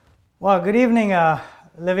Well, good evening,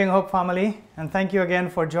 Living Hope family, and thank you again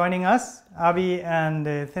for joining us. Abby and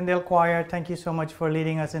the Tyndale Choir, thank you so much for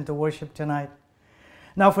leading us into worship tonight.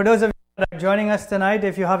 Now, for those of you that are joining us tonight,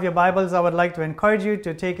 if you have your Bibles, I would like to encourage you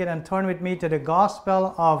to take it and turn with me to the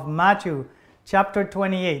Gospel of Matthew, chapter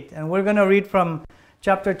 28. And we're going to read from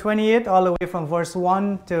chapter 28 all the way from verse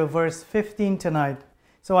 1 to verse 15 tonight.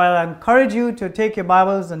 So I'll encourage you to take your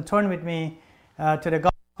Bibles and turn with me to the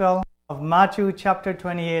Gospel of Matthew, chapter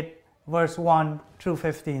 28, verse 1 through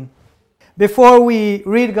 15. Before we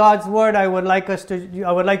read God's Word, I would like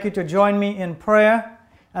you to join me in prayer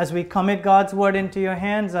as we commit God's Word into your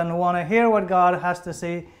hands and want to hear what God has to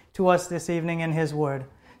say to us this evening in His Word.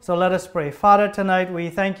 So let us pray. Father, tonight we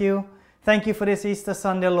thank you. Thank you for this Easter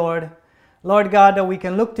Sunday, Lord. Lord God, that we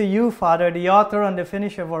can look to you, Father, the author and the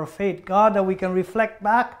finisher of our faith. God, that we can reflect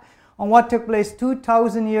back on what took place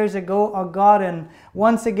 2,000 years ago, oh God, and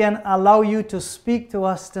once again allow you to speak to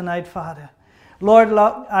us tonight, Father. Lord,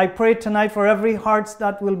 I pray tonight for every heart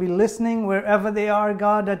that will be listening, wherever they are,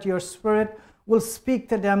 God, that your Spirit will speak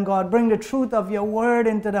to them, God. Bring the truth of your word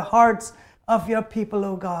into the hearts of your people,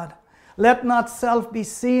 oh God. Let not self be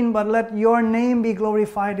seen, but let your name be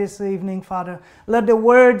glorified this evening, Father. Let the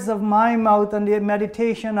words of my mouth and the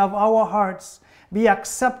meditation of our hearts be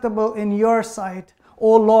acceptable in your sight,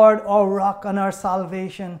 O Lord, our rock and our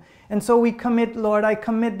salvation. And so we commit, Lord, I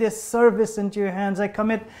commit this service into your hands. I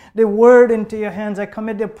commit the word into your hands. I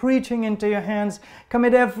commit the preaching into your hands.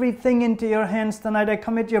 Commit everything into your hands tonight. I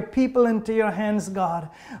commit your people into your hands, God.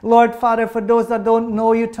 Lord, Father, for those that don't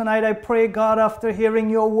know you tonight, I pray, God, after hearing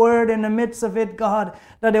your word in the midst of it, God,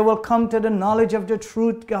 that they will come to the knowledge of the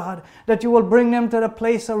truth, God, that you will bring them to the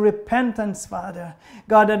place of repentance, Father.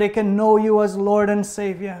 God, that they can know you as Lord and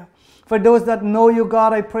Savior. For those that know you,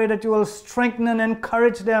 God, I pray that you will strengthen and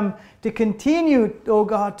encourage them to continue, oh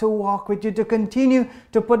God, to walk with you, to continue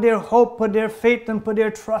to put their hope, put their faith, and put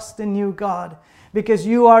their trust in you, God, because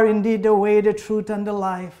you are indeed the way, the truth, and the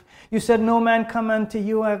life. You said, no man come unto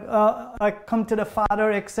you, I come to the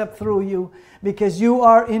Father except through you, because you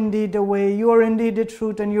are indeed the way, you are indeed the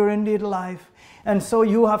truth, and you are indeed life. And so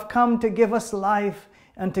you have come to give us life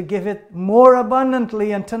and to give it more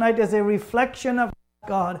abundantly. And tonight is a reflection of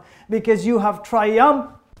God, because you have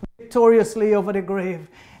triumphed victoriously over the grave.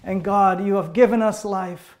 And God, you have given us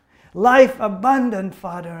life, life abundant,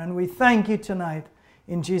 Father. And we thank you tonight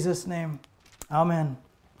in Jesus' name. Amen.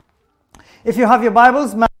 If you have your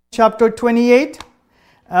Bibles, Matthew chapter 28,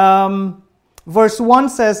 verse 1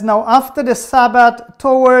 says, Now after the Sabbath,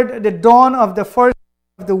 toward the dawn of the first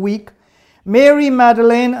of the week, Mary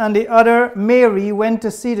Magdalene and the other Mary went to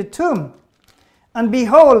see the tomb. And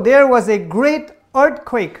behold, there was a great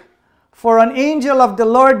earthquake, for an angel of the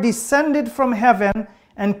Lord descended from heaven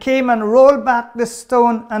and came and rolled back the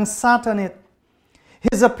stone and sat on it.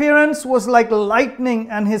 His appearance was like lightning,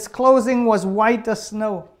 and his clothing was white as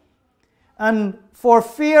snow. And for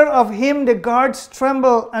fear of him the guards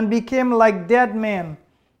trembled and became like dead men.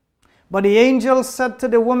 But the angel said to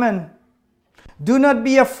the woman, Do not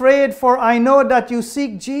be afraid, for I know that you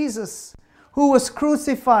seek Jesus, who was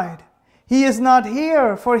crucified. He is not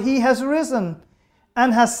here, for he has risen,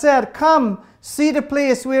 and has said, Come, see the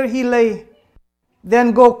place where he lay.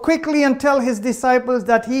 Then go quickly and tell his disciples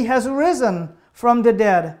that he has risen from the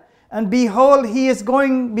dead. And behold, he is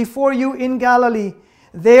going before you in Galilee.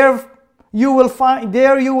 There you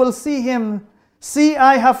will see him. See,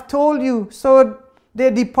 I have told you. So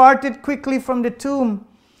they departed quickly from the tomb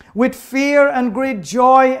with fear and great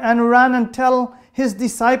joy, and ran and tell his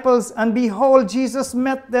disciples. And behold, Jesus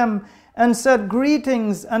met them and said,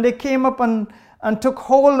 Greetings. And they came up and took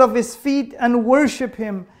hold of his feet and worshiped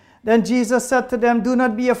him. Then Jesus said to them, Do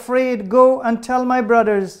not be afraid. Go and tell my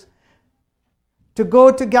brothers to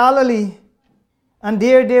go to Galilee, and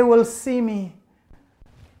there they will see me.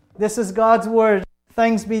 This is God's word.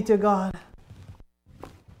 Thanks be to God.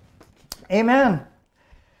 Amen.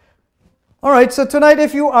 All right, so tonight,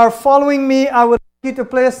 if you are following me, I would like you to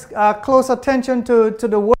place close attention to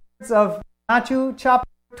the words of Matthew chapter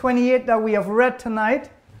 28 that we have read tonight.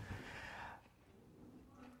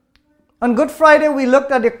 On Good Friday, we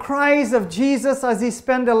looked at the cries of Jesus as he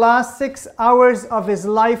spent the last 6 hours of his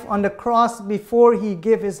life on the cross before he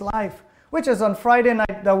gave his life, which is on Friday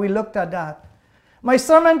night that we looked at that. My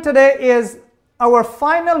sermon today is our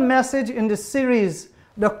final message in the series,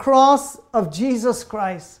 The Cross of Jesus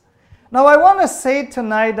Christ. Now, I want to say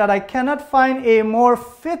tonight that I cannot find a more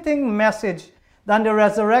fitting message than the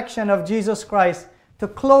resurrection of Jesus Christ to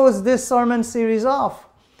close this sermon series off.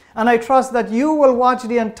 And I trust that you will watch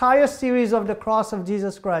the entire series of the cross of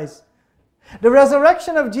Jesus Christ. The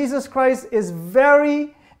resurrection of Jesus Christ is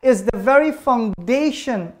very is the very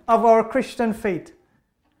foundation of our Christian faith.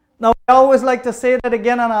 Now, I always like to say that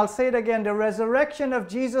again, and I'll say it again. The resurrection of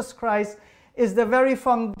Jesus Christ is the very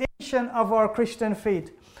foundation of our Christian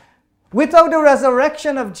faith. Without the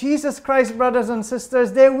resurrection of Jesus Christ, brothers and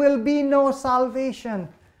sisters, there will be no salvation.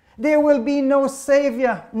 There will be no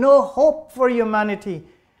Savior, no hope for humanity,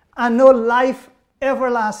 and no life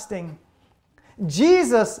everlasting.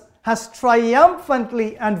 Jesus has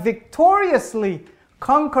triumphantly and victoriously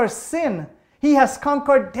conquered sin. He has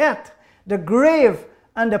conquered death, the grave,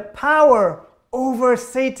 and the power over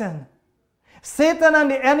Satan. Satan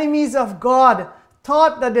and the enemies of God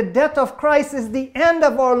thought that the death of Christ is the end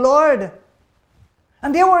of our Lord.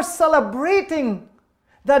 And they were celebrating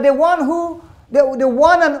that the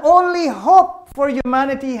one and only hope for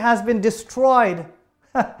humanity has been destroyed.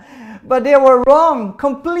 But they were wrong,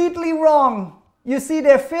 completely wrong. You see,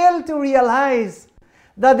 they failed to realize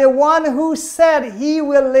that the one who said he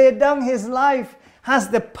will lay down his life has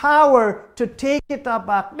the power to take it up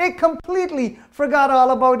back. They completely forgot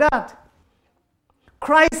all about that.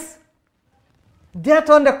 Christ's death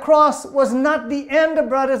on the cross was not the end,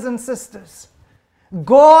 brothers and sisters.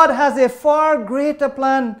 God has a far greater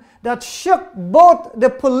plan that shook both the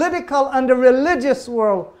political and the religious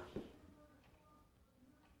world.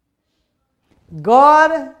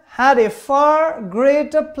 God had a far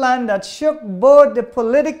greater plan that shook both the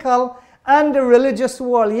political and the religious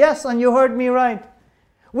world. Yes, and you heard me right.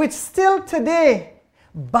 Which still today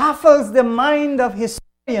baffles the mind of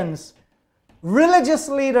historians, religious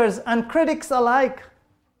leaders, and critics alike.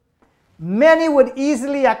 Many would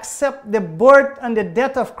easily accept the birth and the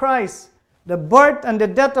death of Christ. The birth and the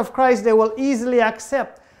death of Christ they will easily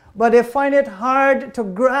accept, but they find it hard to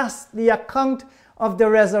grasp the account of the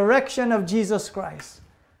resurrection of Jesus Christ.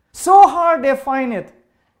 So hard they find it.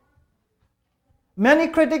 Many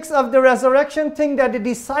critics of the resurrection think that the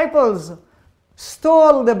disciples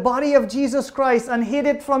stole the body of Jesus Christ and hid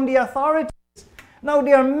it from the authorities. Now,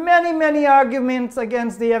 there are many, many arguments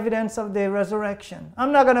against the evidence of the resurrection.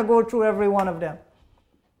 I'm not going to go through every one of them.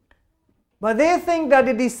 But they think that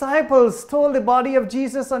the disciples stole the body of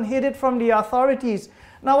Jesus and hid it from the authorities.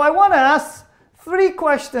 Now, I want to ask 3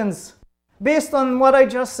 questions based on what I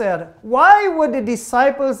just said. Why would the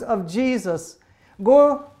disciples of Jesus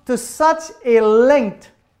go to such a length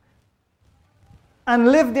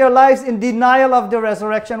and live their lives in denial of the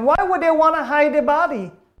resurrection? Why would they want to hide the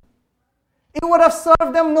body? It would have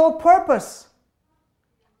served them no purpose.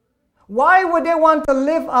 Why would they want to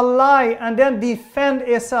live a lie and then defend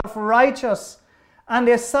a self-righteous and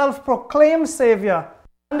a self-proclaimed Savior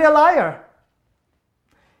and a liar?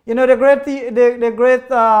 You know, the great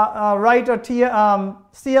writer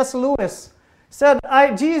C.S. Lewis said,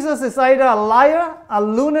 Jesus is either a liar, a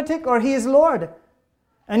lunatic, or he is Lord.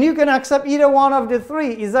 And you can accept either one of the 3.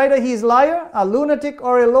 It's either he is liar, a lunatic,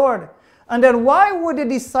 or a Lord. And then why would the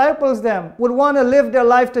disciples then would want to live their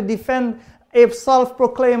life to defend a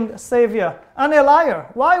self-proclaimed Savior and a liar?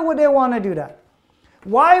 Why would they want to do that?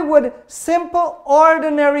 Why would simple,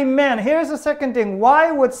 ordinary men, here's the second thing,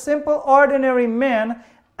 why would simple, ordinary men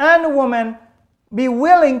and women be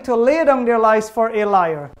willing to lay down their lives for a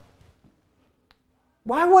liar?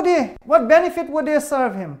 Why would they? What benefit would they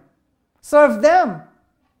serve him? Serve them?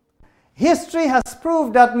 History has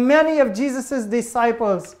proved that many of Jesus'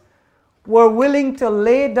 disciples were willing to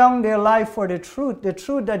lay down their life for the truth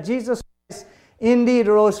that Jesus Christ indeed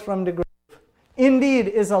rose from the grave, indeed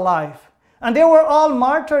is alive. And they were all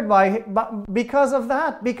martyred because of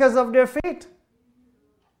that, because of their faith.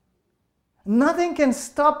 Nothing can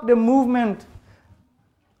stop the movement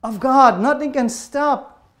of God. Nothing can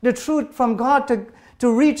stop the truth from God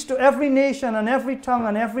to reach to every nation and every tongue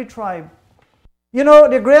and every tribe. You know,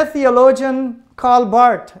 the great theologian Karl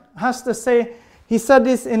Barth has to say, he said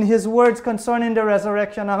this in his words concerning the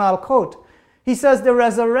resurrection, and I'll quote. He says, the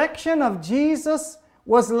resurrection of Jesus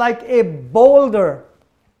was like a boulder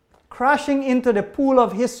crashing into the pool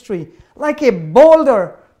of history. Like a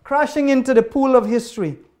boulder crashing into the pool of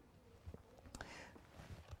history.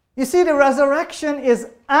 You see, the resurrection is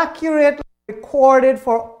accurately recorded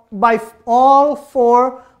by all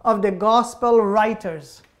 4 of the gospel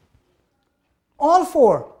writers. All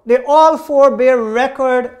 4. They all 4 bear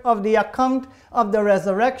record of the account of the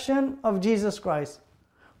resurrection of Jesus Christ,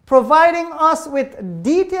 providing us with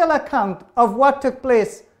detailed account of what took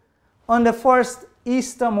place on the first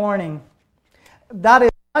Easter morning. That is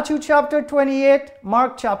Matthew chapter 28,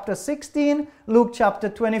 Mark chapter 16, Luke chapter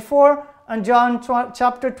 24, and John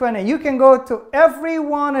chapter 20. You can go to every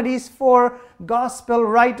one of these 4 gospel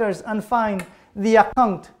writers and find the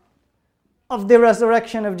account of the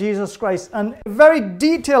resurrection of Jesus Christ, and a very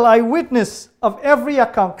detailed eyewitness of every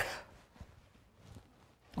account.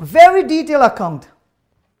 Very detailed account.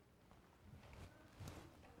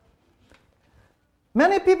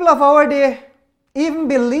 Many people of our day, even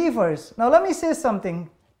believers, now let me say something,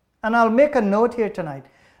 and I'll make a note here tonight.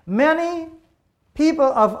 Many people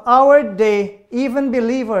of our day, even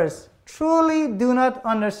believers, truly do not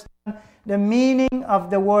understand the meaning of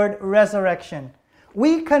the word resurrection.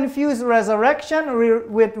 We confuse resurrection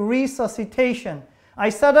with resuscitation. I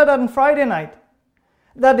said that on Friday night,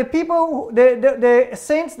 that the people, the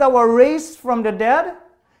saints that were raised from the dead,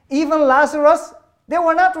 even Lazarus, they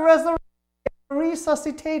were not resurrected, they were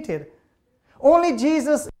resuscitated. Only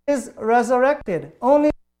Jesus is resurrected.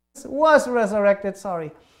 Only Jesus was resurrected,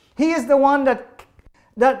 sorry. He is the one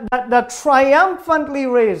that triumphantly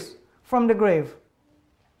raised from the grave.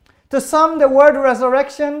 To some, the word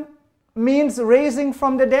resurrection means raising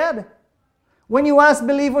from the dead. When you ask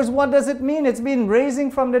believers, what does it mean? It's been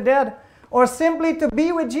raising from the dead, or simply to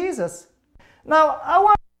be with Jesus. Now, I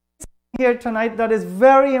want to say here tonight that is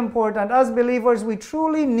very important. As believers, we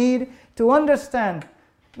truly need to understand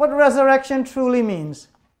what resurrection truly means.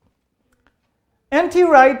 N.T.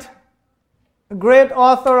 Wright, a great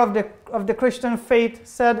author of the Christian faith,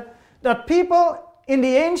 said that people in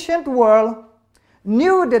the ancient world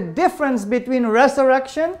knew the difference between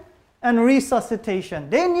resurrection and resuscitation.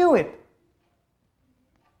 They knew it.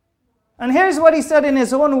 And here's what he said in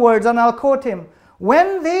his own words, and I'll quote him.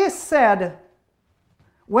 When they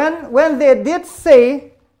did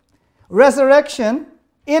say resurrection,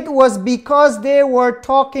 it was because they were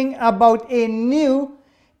talking about a new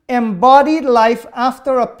embodied life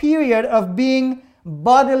after a period of being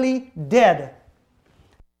bodily dead.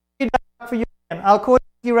 I'll quote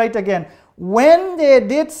you right again. When they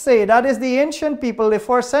did say, that is the ancient people, the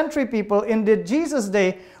 4th century people in the Jesus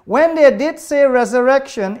day, when they did say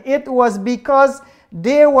resurrection, it was because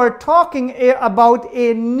they were talking about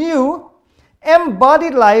a new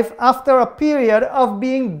embodied life after a period of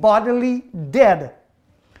being bodily dead,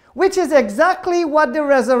 which is exactly what the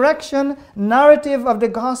resurrection narrative of the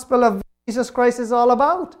gospel of Jesus Christ is all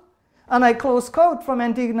about. And I close quote from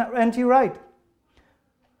N.T. Wright.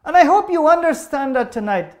 And I hope you understand that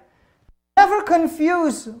tonight. Never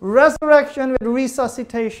confuse resurrection with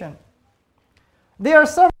resuscitation. There are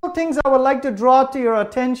several things I would like to draw to your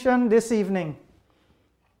attention this evening.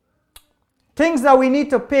 Things that we need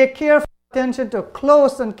to pay careful attention to,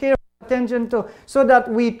 close and careful attention to, so that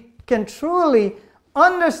we can truly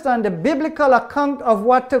understand the biblical account of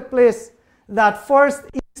what took place that first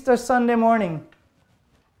Easter Sunday morning.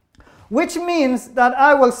 Which means that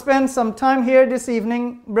I will spend some time here this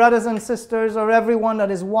evening, brothers and sisters, or everyone that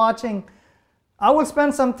is watching. I will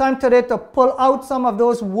spend some time today to pull out some of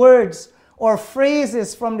those words or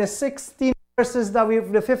phrases from the 16 verses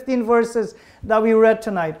the 15 verses that we read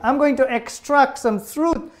tonight. I'm going to extract some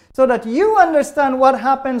truth so that you understand what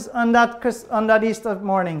happens on that Easter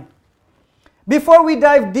morning. Before we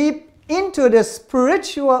dive deep into the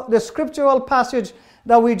scriptural passage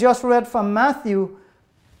that we just read from Matthew,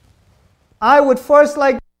 I would first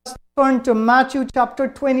like to turn to Matthew chapter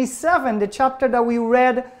 27, the chapter that we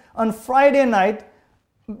read on Friday night,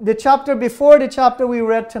 the chapter before the chapter we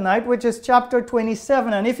read tonight, which is chapter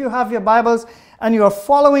 27. And if you have your Bibles and you are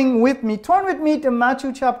following with me, turn with me to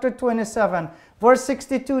Matthew chapter 27, verse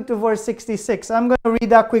 62 to verse 66. I'm going to read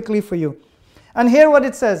that quickly for you. And hear what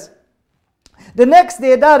it says. The next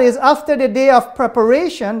day, that is after the day of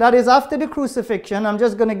preparation, that is after the crucifixion. I'm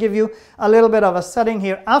just going to give you a little bit of a setting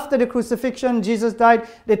here. After the crucifixion, Jesus died.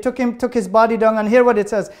 They took his body down, and hear what it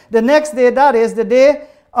says. The next day, that is the day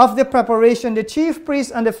of the preparation, the chief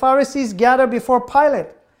priests and the Pharisees gathered before Pilate.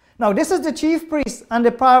 Now, this is the chief priests and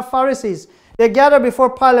the Pharisees. They gathered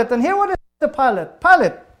before Pilate, and hear what it says to Pilate.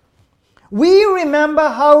 Pilate, we remember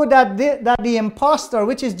how that the impostor,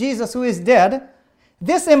 which is Jesus, who is dead,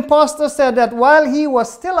 this impostor said that while he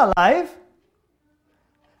was still alive,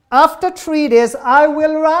 after 3 days I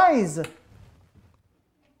will rise.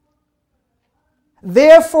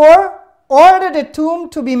 Therefore, order the tomb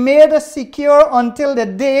to be made secure until the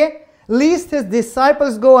day, lest his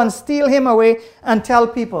disciples go and steal him away and tell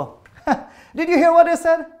people. Did you hear what they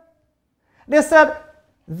said? They said,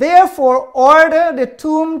 therefore, order the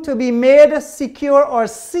tomb to be made secure or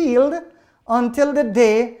sealed until the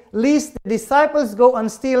day, lest the disciples go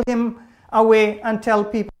and steal him away and tell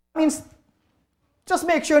people. That means just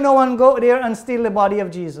make sure no one go there and steal the body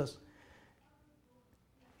of Jesus.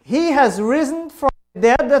 He has risen from the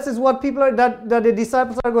dead. That is what that the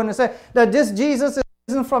disciples are going to say, that this Jesus is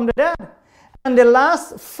risen from the dead. And the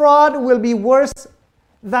last fraud will be worse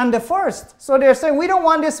than the first. So they're saying, we don't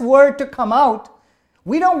want this word to come out.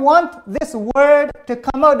 We don't want this word to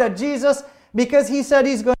come out that Jesus, because he said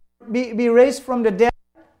he's going to be raised from the dead.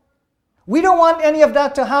 We don't want any of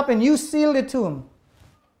that to happen. You seal the tomb.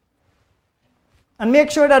 And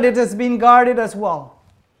make sure that it has been guarded as well.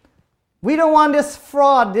 We don't want this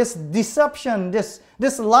fraud, this deception, this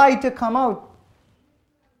lie to come out.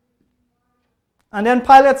 And then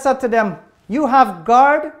Pilate said to them, you have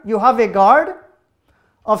a guard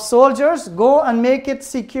of soldiers. Go and make it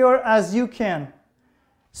secure as you can.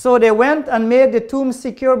 So they went and made the tomb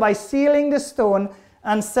secure by sealing the stone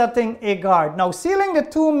and setting a guard. Now, sealing the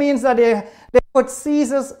tomb means that they put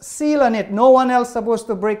Caesar's seal on it. No one else is supposed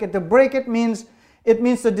to break it. To break it means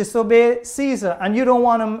to disobey Caesar. And you don't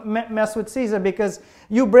want to mess with Caesar, because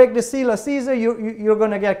you break the seal of Caesar, you're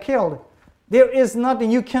going to get killed. There is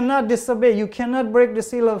nothing. You cannot disobey. You cannot break the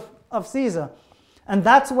seal of Caesar. And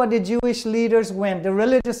that's what the Jewish leaders went, the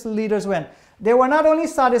religious leaders went. They were not only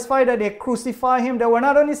satisfied that they crucify him, they were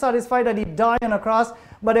not only satisfied that he died on a cross,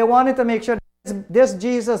 but they wanted to make sure that this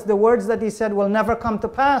Jesus, the words that he said, will never come to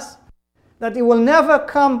pass. That he will never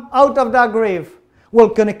come out of that grave. We're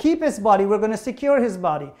going to keep his body. We're going to secure his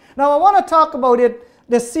body. Now I want to talk about it,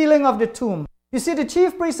 the sealing of the tomb. You see, the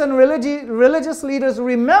chief priests and religious leaders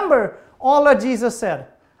remember all that Jesus said.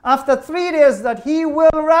 After 3 days that he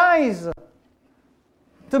will rise.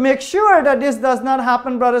 To make sure that this does not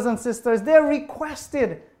happen, brothers and sisters, they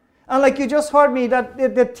requested, and like you just heard me, that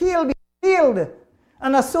the teal be sealed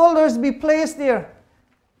and the soldiers be placed there.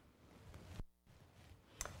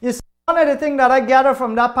 You see, one of the things that I gather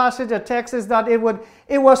from that passage of text is that it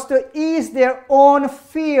was to ease their own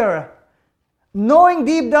fear, knowing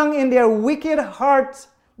deep down in their wicked hearts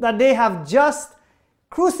that they have just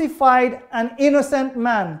crucified an innocent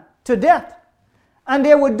man to death. And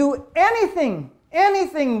they would do anything,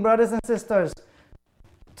 brothers and sisters,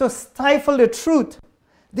 to stifle the truth.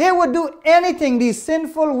 They would do anything. These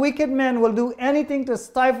sinful, wicked men will do anything to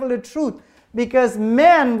stifle the truth. Because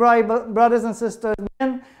men, brothers and sisters,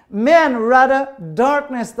 men rather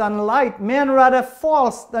darkness than light. Men rather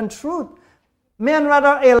false than truth. Men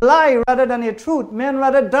rather a lie rather than a truth. Men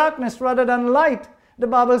rather darkness rather than light, the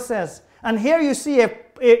Bible says. And here you see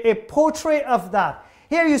a portrait of that.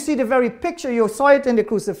 Here you see the very picture. You saw it in the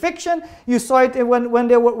crucifixion. You saw it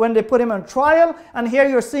when they put him on trial. And here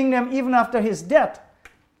you're seeing them even after his death.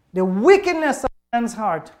 The wickedness of man's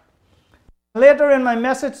heart. Later in my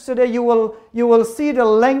message today, you will see the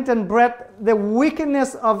length and breadth, the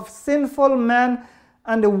wickedness of sinful men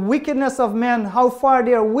and the wickedness of men, how far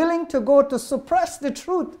they are willing to go to suppress the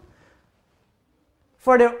truth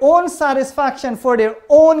for their own satisfaction, for their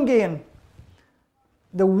own gain.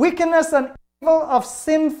 The wickedness and evil of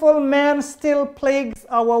sinful men still plagues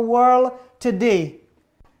our world today.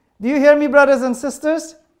 Do you hear me, brothers and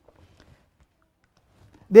sisters?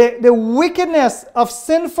 The wickedness of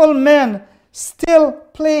sinful men still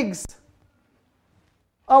plagues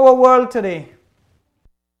our world today.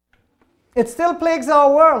 It still plagues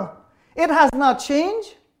our world. It has not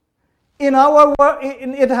changed. In our world,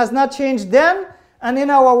 it has not changed then, and in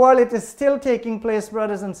our world it is still taking place,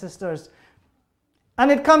 brothers and sisters. And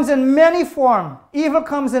it comes in many forms. Evil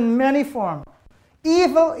comes in many forms.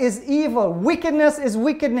 Evil is evil. Wickedness is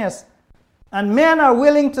wickedness. And men are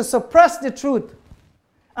willing to suppress the truth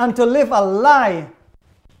and to live a lie.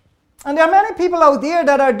 And there are many people out there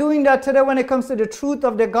that are doing that today when it comes to the truth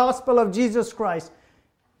of the gospel of Jesus Christ.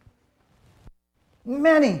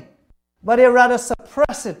 Many. But they rather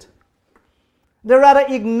suppress it. They rather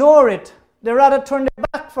ignore it. They rather turn their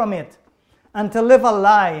back from it and to live a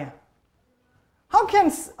lie. How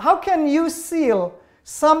can you seal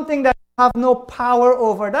something that you have no power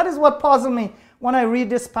over? That is what puzzles me when I read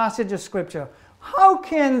this passage of Scripture. How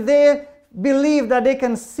can they believe that they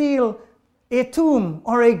can seal a tomb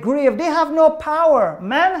or a grave? They have no power.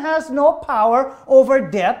 Man has no power over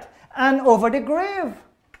death and over the grave.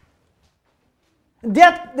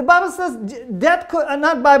 Death, the Bible says, death could,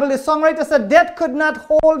 not Bible, the songwriter said, death could not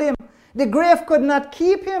hold him. The grave could not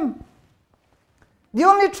keep him. The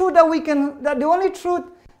only truth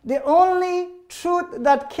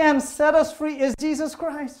that can set us free is Jesus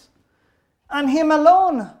Christ and him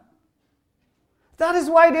alone. That is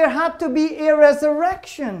why there had to be a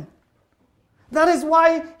resurrection. That is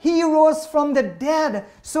why he rose from the dead,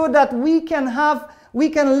 so that we can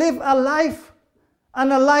live a life,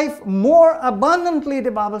 and a life more abundantly,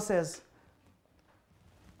 the Bible says.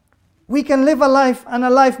 We can live a life and a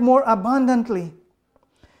life more abundantly.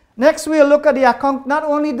 Next, we'll look at the account. Not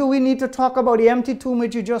only do we need to talk about the empty tomb,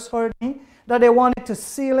 which you just heard me, that they wanted to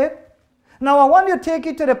seal it. Now I want to take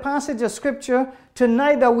you to the passage of scripture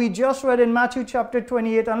tonight that we just read in Matthew chapter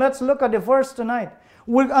 28, and let's look at the verse tonight.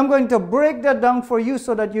 I'm going to break that down for you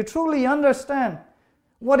so that you truly understand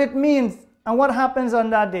what it means and what happens on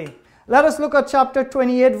that day. Let us look at chapter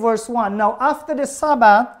 28 verse 1. Now after the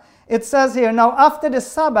Sabbath, it says here, now after the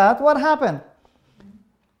Sabbath, what happened?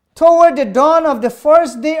 Toward the dawn of the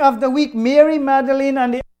first day of the week, Mary Magdalene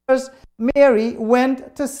and the others, Mary,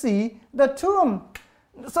 went to see the tomb.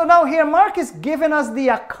 So now here Mark is giving us the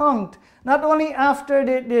account, not only after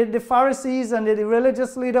the Pharisees and the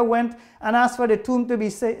religious leader went and asked for the tomb to be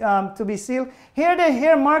sealed.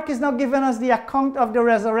 Here Mark is now giving us the account of the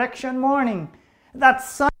resurrection morning, that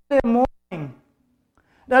Sunday morning,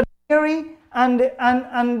 that Mary and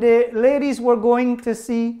the ladies were going to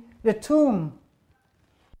see the tomb.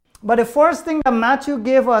 But the first thing that Matthew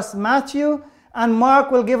gave us, Matthew and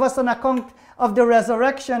Mark will give us an account of the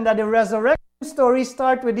resurrection, that the resurrection story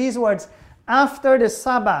starts with these words, after the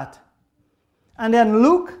Sabbath. And then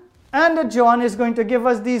Luke and John is going to give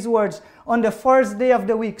us these words, on the first day of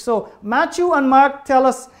the week. So Matthew and Mark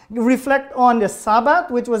reflect on the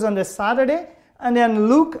Sabbath, which was on the Saturday. And then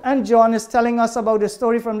Luke and John is telling us about the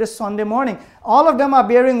story from the Sunday morning. All of them are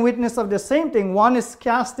bearing witness of the same thing. One is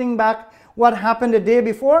casting back what happened the day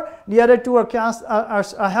before. The other two are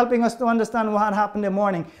helping us to understand what happened the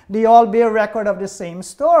morning. They all bear record of the same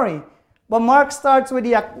story. But Mark starts with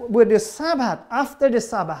the Sabbath, after the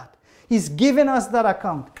Sabbath. He's given us that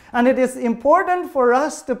account. And it is important for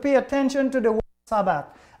us to pay attention to the word Sabbath.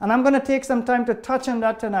 And I'm going to take some time to touch on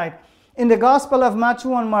that tonight. In the Gospel of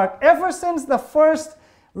Matthew and Mark, ever since the first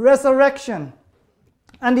resurrection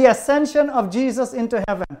and the ascension of Jesus into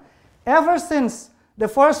heaven, ever since the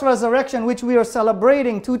first resurrection, which we are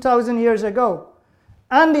celebrating 2,000 years ago,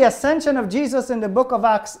 and the ascension of Jesus in the book of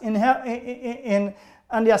Acts, and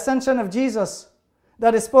the ascension of Jesus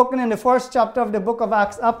that is spoken in the first chapter of the book of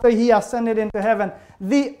Acts after he ascended into heaven,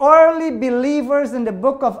 the early believers in the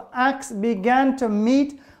book of Acts began to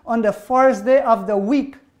meet on the first day of the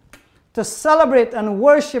week to celebrate and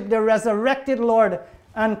worship the resurrected Lord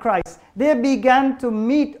and Christ. They began to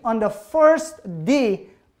meet on the first day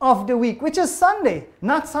of the week, which is Sunday,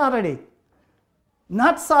 not Saturday.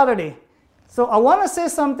 Not Saturday. So I want to say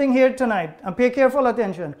something here tonight, and pay careful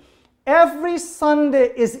attention. Every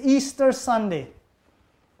Sunday is Easter Sunday.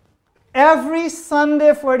 Every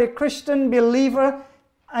Sunday for the Christian believer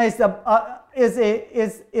is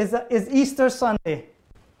Easter Sunday.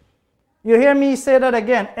 You hear me say that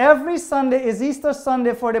again. Every Sunday is Easter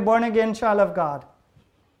Sunday for the born-again child of God.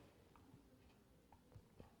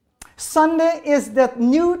 Sunday is the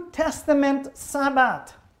New Testament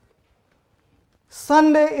Sabbath.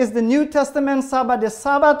 Sunday is the New Testament Sabbath. The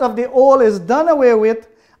Sabbath of the old is done away with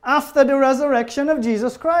after the resurrection of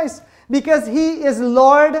Jesus Christ, because he is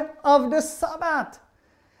Lord of the Sabbath.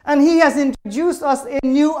 And he has introduced us a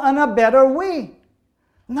new and a better way.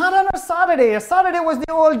 Not on a Saturday. A Saturday was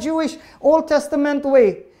the old Jewish Old Testament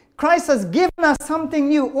way. Christ has given us something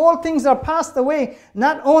new. All things are passed away,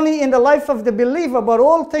 not only in the life of the believer, but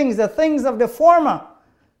all things, the things of the former.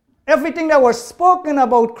 Everything that was spoken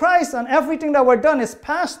about Christ and everything that were done is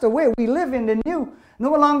passed away. We live in the new,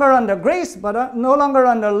 no longer under grace, but no longer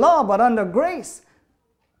under law, but under grace.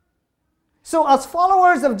 So as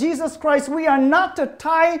followers of Jesus Christ, we are not to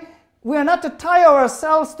tie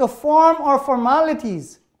ourselves to form or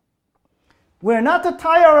formalities. We're not to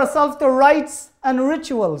tie ourselves to rites and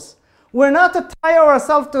rituals. We're not to tie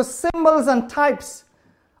ourselves to symbols and types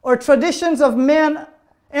or traditions of men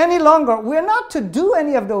any longer. We're not to do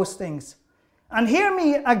any of those things. And hear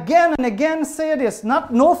me again and again say this: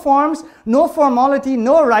 no forms, no formality,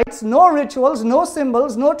 no rites, no rituals, no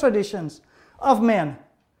symbols, no traditions of men.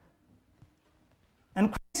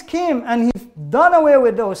 And Christ came and he done away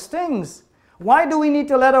with those things. Why do we need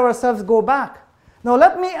to let ourselves go back? Now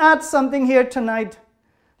let me add something here tonight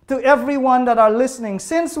to everyone that are listening.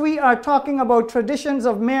 Since we are talking about traditions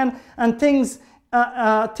of men and things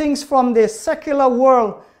from the secular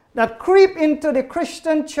world that creep into the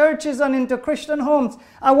Christian churches and into Christian homes,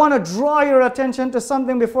 I want to draw your attention to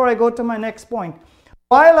something before I go to my next point.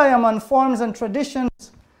 While I am on forms and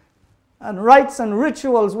traditions and rites and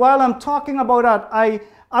rituals, while I'm talking about that, I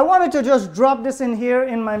wanted to just drop this in here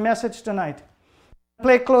in my message tonight.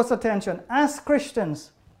 Pay close attention. As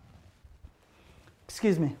Christians,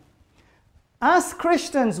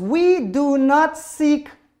 we do not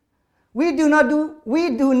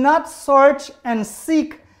search and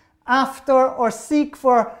seek after or seek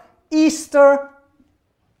for Easter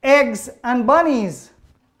eggs and bunnies.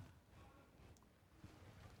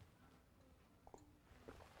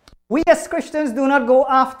 We as Christians do not go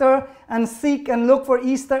after and seek and look for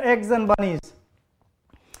Easter eggs and bunnies.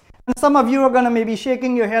 And some of you are going to maybe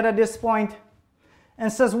shaking your head at this point and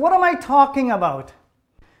says, what am I talking about?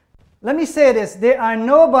 Let me say this. There are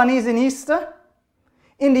no bunnies in Easter.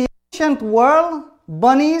 In the ancient world,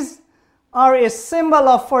 bunnies are a symbol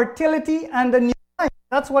of fertility and a new life.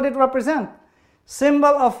 That's what it represents. Symbol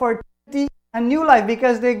of fertility and new life,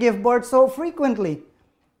 because they give birth so frequently.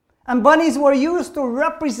 And bunnies were used to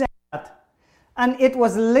represent that. And it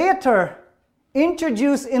was later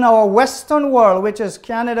introduced in our Western world, which is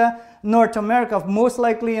Canada, North America, most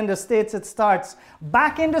likely in the States it starts,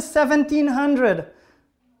 back in the 1700s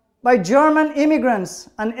by German immigrants.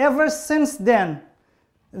 And ever since then,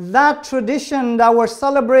 that tradition that was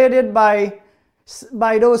celebrated by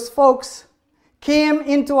those folks came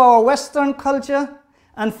into our Western culture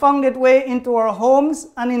and found its way into our homes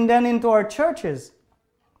and then into our churches.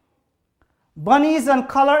 Bunnies and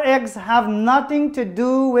color eggs have nothing to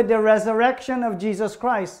do with the resurrection of Jesus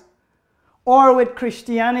Christ or with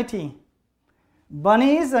Christianity.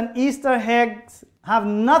 Bunnies and Easter eggs have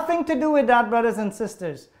nothing to do with that, brothers and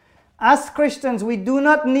sisters. As Christians, we do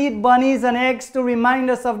not need bunnies and eggs to remind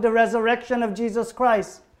us of the resurrection of Jesus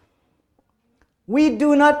Christ. We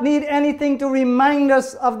do not need anything to remind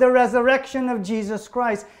us of the resurrection of Jesus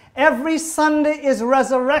Christ. Every Sunday is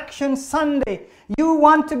Resurrection Sunday. You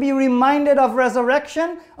want to be reminded of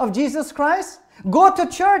resurrection of Jesus Christ? Go to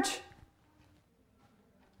church.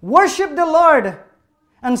 Worship the Lord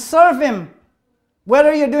and serve Him.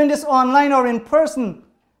 Whether you're doing this online or in person,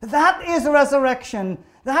 that is resurrection.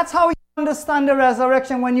 That's how you understand the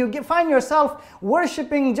resurrection, when you find yourself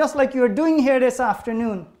worshiping just like you're doing here this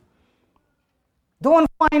afternoon. Don't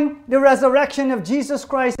find the resurrection of Jesus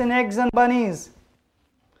Christ in eggs and bunnies.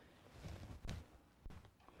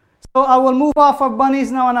 So I will move off of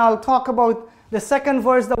bunnies now, and I'll talk about the second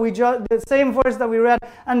verse that the same verse that we read.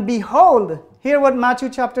 And behold, hear what Matthew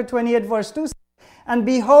chapter 28 verse 2 says. And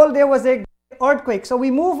behold, there was a great earthquake. So we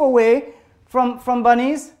move away from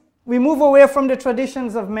bunnies. We move away from the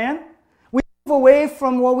traditions of men. We move away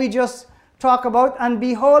from what we just talked about. And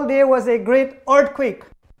behold, there was a great earthquake.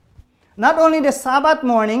 Not only the Sabbath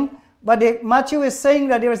morning, but Matthew is saying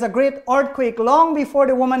that there was a great earthquake long before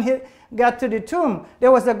the woman got to the tomb.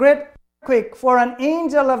 There was a great earthquake, for an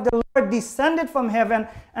angel of the Lord descended from heaven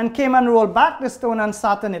and came and rolled back the stone and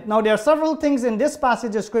sat on it. Now there are several things in this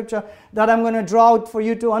passage of scripture that I'm going to draw out for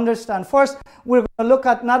you to understand. First, we're going to look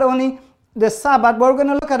at not only the Sabbath, but we're going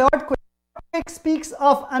to look at earthquake. Earthquake speaks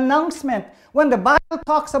of announcement. When the Bible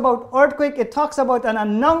talks about earthquake, it talks about an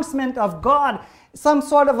announcement of God. Some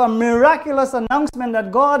sort of a miraculous announcement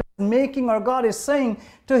that God is making, or God is saying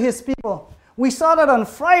to His people. We saw that on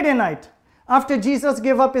Friday night. After Jesus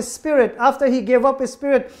gave up His Spirit,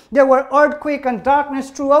 there were earthquake and darkness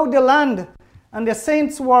throughout the land, and the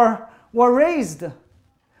saints were raised.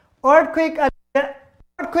 Earthquake at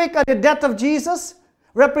the death of Jesus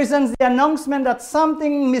represents the announcement that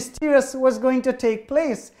something mysterious was going to take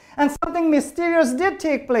place. And something mysterious did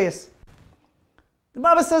take place. The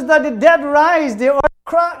Bible says that the dead rise, the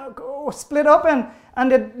earth split open,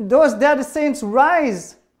 and those dead saints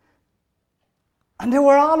rise. And they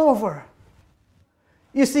were all over.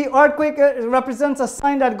 You see, earthquake represents a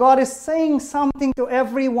sign that God is saying something to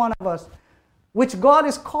every one of us, which God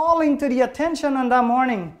is calling to the attention on that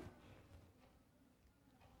morning.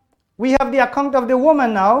 We have the account of the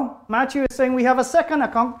woman now. Matthew is saying we have a second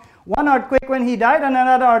account. One earthquake when he died, and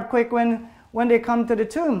another earthquake when they come to the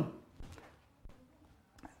tomb.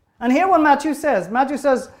 And here what Matthew says. Matthew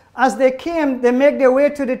says, as they came, they make their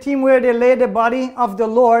way to the tomb where they laid the body of the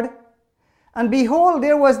Lord. And behold,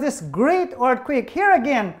 there was this great earthquake. Here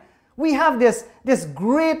again, we have this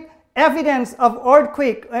great evidence of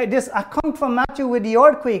earthquake, this account from Matthew with the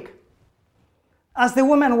earthquake. As the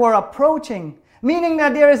women were approaching, meaning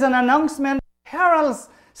that there is an announcement that heralds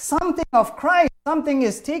something of Christ. Something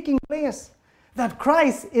is taking place, that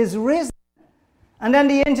Christ is risen. And then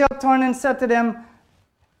the angel turned and said to them,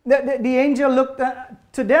 the angel looked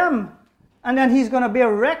to them, and then he's going to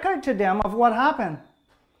bear record to them of what happened.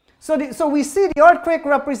 So we see the earthquake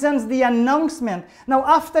represents the announcement. Now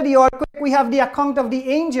after the earthquake, we have the account of the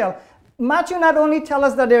angel. Matthew not only tells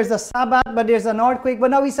us that there's a Sabbath, but there's an earthquake, but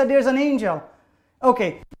now he said there's an angel.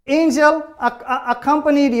 Okay, angel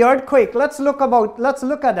accompanied the earthquake. Let's look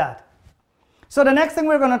at that. So the next thing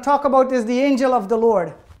we're going to talk about is the angel of the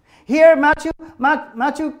Lord. Here Matthew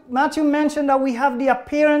mentioned that we have the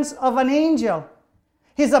appearance of an angel.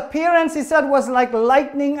 His appearance, he said, was like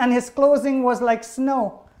lightning, and his clothing was like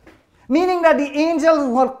snow. Meaning that the angels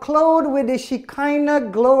were clothed with the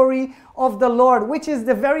Shekinah glory of the Lord, which is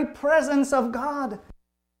the very presence of God.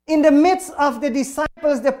 In the midst of the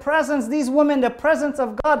disciples, the presence, these women, the presence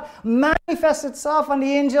of God manifests itself, and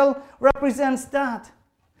the angel represents that.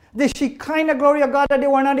 The Shekinah glory of God, that they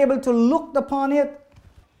were not able to look upon it.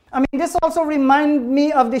 I mean, this also reminds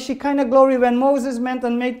me of the Shekinah glory when Moses met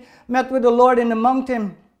with the Lord in the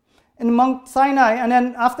mountain, in Mount Sinai. And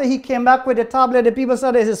then after he came back with the tablet, the people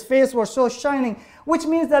said that his face was so shining, which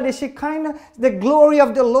means that the Shekinah, the glory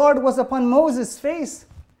of the Lord was upon Moses' face.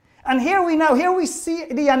 And here we see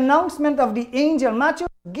the announcement of the angel. Matthew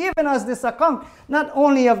has given us this account, not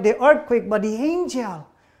only of the earthquake, but the angel.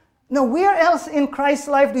 Now, where else in Christ's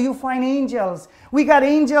life do you find angels? We got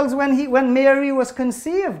angels when Mary was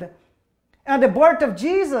conceived, at the birth of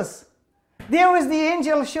Jesus. There was the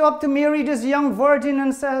angel show up to Mary, this young virgin,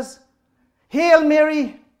 and says, "Hail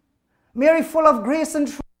Mary, Mary full of grace and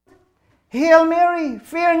truth. Hail Mary,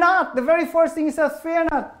 fear not." The very first thing he says, "Fear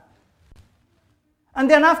not." And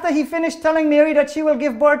then after he finished telling Mary that she will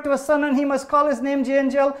give birth to a son and he must call his name the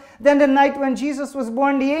angel, then the night when Jesus was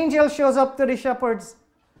born, the angel shows up to the shepherds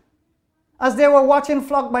as they were watching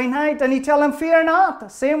flock by night, and he tells them, "Fear not."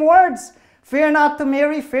 Same words. Fear not to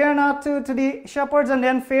Mary, fear not to the shepherds, and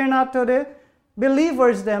then fear not to the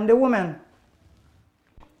believers, them, the women.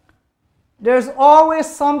 There's always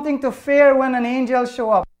something to fear when an angel show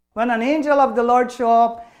up. When an angel of the Lord show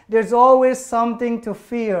up, there's always something to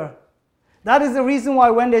fear. That is the reason why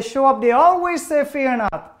when they show up, they always say, "Fear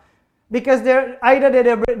not." Because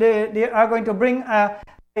they are going to bring a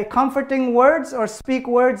comforting words or speak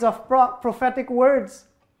words of prophetic words.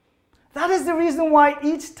 That is the reason why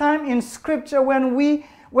each time in Scripture, when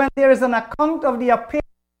there is an account of the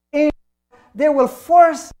appearance of angels, they will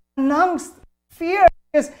first announce fear.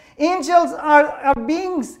 Because angels are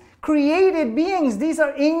beings, created beings. These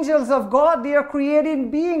are angels of God. They are created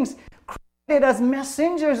beings, created as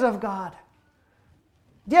messengers of God.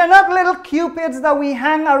 They are not little cupids that we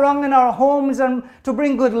hang around in our homes and to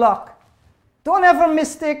bring good luck. Don't ever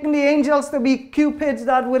mistake the angels to be cupids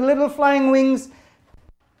that with little flying wings.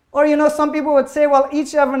 Or some people would say, well,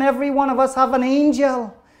 each and every one of us have an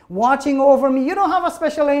angel watching over me. You don't have a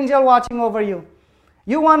special angel watching over you.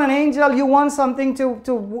 You want an angel, you want something to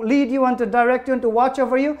lead you and to direct you and to watch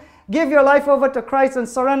over you. Give your life over to Christ and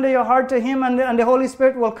surrender your heart to Him, and the Holy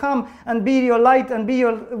Spirit will come and be your light and be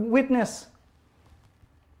your witness.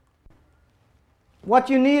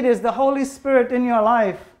 What you need is the Holy Spirit in your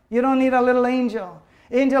life. You don't need a little angel.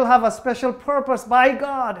 Angels have a special purpose by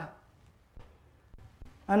God.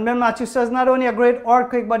 And then Matthew says, not only a great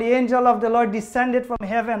earthquake, but the angel of the Lord descended from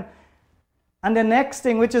heaven. And the next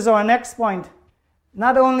thing, which is our next point,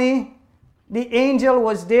 not only the angel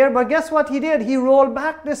was there, but guess what he did? He rolled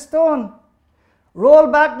back the stone.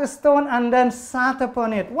 Rolled back the stone and then sat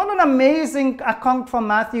upon it. What an amazing account from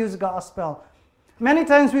Matthew's gospel. Many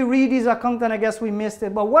times we read these accounts and I guess we missed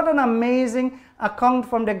it, but what an amazing account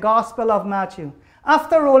from the Gospel of Matthew.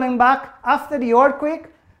 After rolling back, after the earthquake,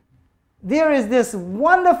 there is this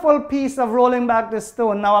wonderful piece of rolling back the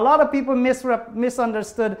stone. Now, a lot of people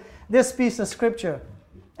misunderstood this piece of scripture.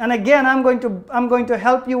 And again, I'm going to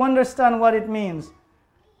help you understand what it means.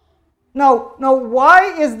 Now,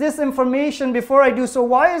 why is this information, before I do so,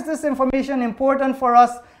 why is this information important for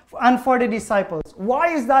us and for the disciples? Why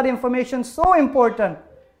is that information so important?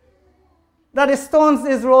 That the stone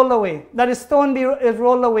is rolled away. That the stone is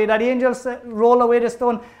rolled away. That the angels roll away the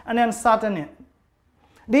stone and then sat on it.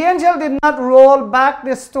 The angel did not roll back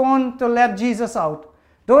the stone to let Jesus out.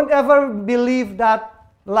 Don't ever believe that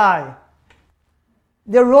lie.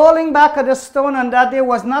 The rolling back of the stone on that day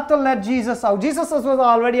was not to let Jesus out. Jesus was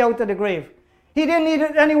already out of the grave. He didn't need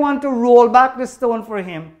anyone to roll back the stone for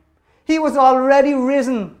him. He was already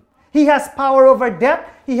risen. He has power over death.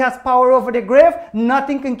 He has power over the grave.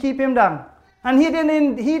 Nothing can keep him down. And he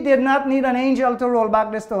did not need an angel to roll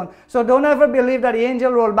back the stone. So don't ever believe that the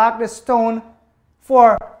angel rolled back the stone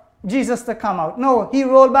for Jesus to come out. No, he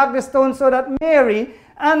rolled back the stone so that Mary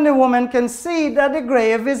and the woman can see that the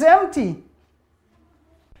grave is empty.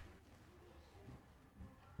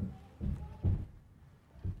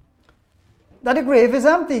 That the grave is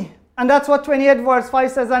empty. And that's what 28 verse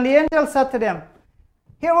 5 says. And the angel said to them,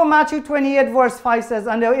 here what Matthew 28 verse 5 says,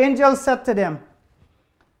 and the angel said to them,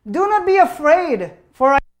 do not be afraid,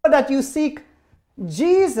 for I know that you seek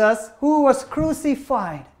Jesus who was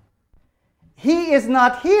crucified. He is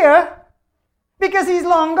not here because he's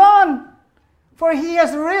long gone, for he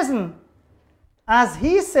has risen, as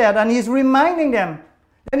he said, and he's reminding them.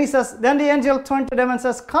 Then the angel turned to them and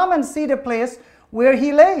says, come and see the place where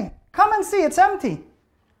he lay. Come and see, it's empty.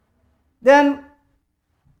 Then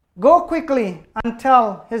go quickly and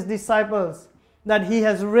tell his disciples that he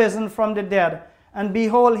has risen from the dead. And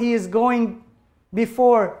behold, he is going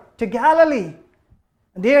before to Galilee.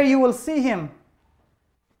 There you will see him.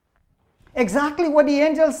 Exactly what the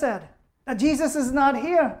angel said, that Jesus is not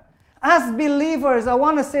here. As believers, I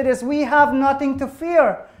want to say this, we have nothing to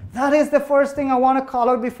fear. That is the first thing I want to call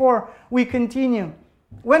out before we continue.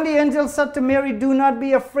 When the angel said to Mary, do not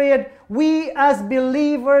be afraid, we as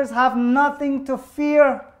believers have nothing to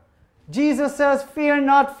fear. Jesus says, fear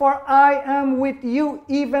not, for I am with you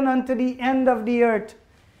even unto the end of the earth,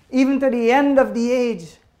 even to the end of the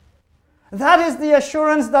age. That is the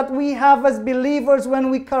assurance that we have as believers when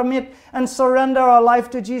we commit and surrender our life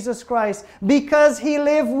to Jesus Christ. Because he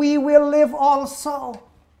lived, we will live also.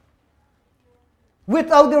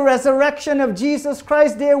 Without the resurrection of Jesus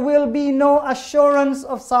Christ, there will be no assurance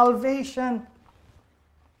of salvation.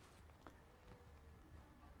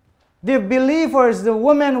 The believers, the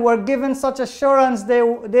women, were given such assurance,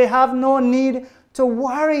 they have no need to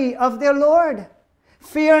worry of their Lord.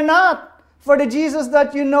 Fear not. For the Jesus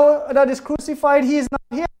that you know that is crucified, he is not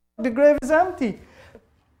here. The grave is empty.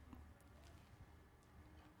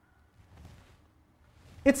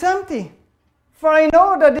 It's empty. For I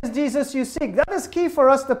know that this Jesus you seek. That is key for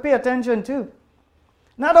us to pay attention to.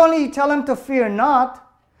 Not only tell him to fear not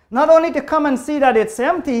only to come and see that it's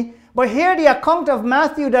empty, but hear the account of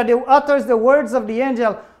Matthew that utters the words of the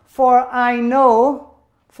angel. For I know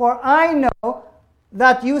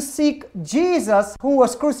that you seek Jesus who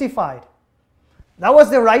was crucified. That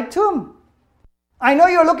was the right tomb. I know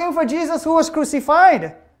you're looking for Jesus who was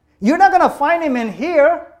crucified. You're not going to find him in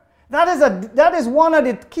here. That is one of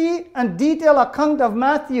the key and detailed account of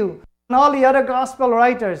Matthew and all the other gospel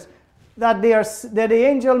writers that the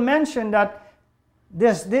angel mentioned that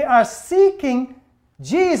they are seeking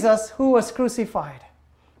Jesus who was crucified,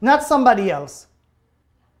 not somebody else.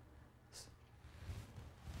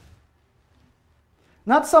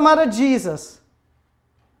 Not some other Jesus.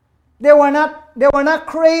 They were not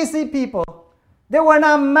crazy people. They were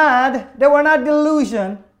not mad. They were not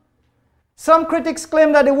delusional. Some critics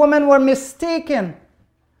claim that the women were mistaken,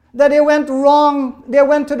 that they went to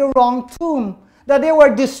the wrong tomb, that they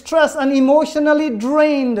were distressed and emotionally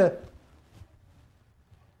drained.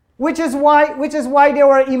 Which is why they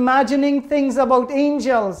were imagining things about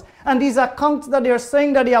angels. And these accounts that they're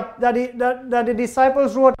saying that the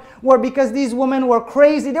disciples wrote were because these women were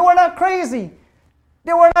crazy. They were not crazy.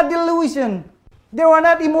 They were not delusional. They were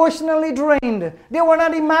not emotionally drained. They were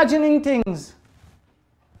not imagining things.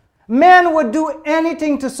 Men would do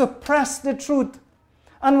anything to suppress the truth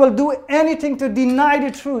and will do anything to deny the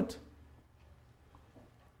truth.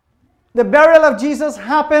 The burial of Jesus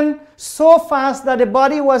happened so fast that the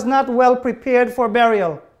body was not well prepared for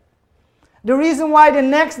burial. The reason why the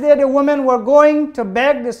next day the women were going to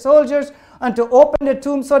beg the soldiers and to open the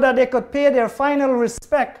tomb so that they could pay their final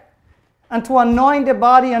respect and to anoint the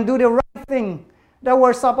body and do the right thing that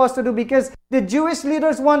we're supposed to do, because the Jewish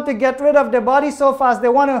leaders want to get rid of the body so fast.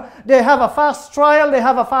 They have a fast trial, they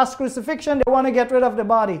have a fast crucifixion, they want to get rid of the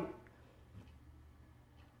body.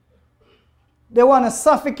 They want to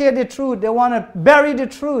suffocate the truth, they want to bury the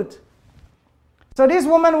truth. So these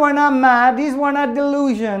women were not mad, these were not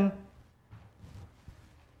delusion.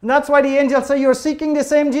 And that's why the angel said, you're seeking the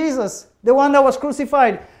same Jesus, the one that was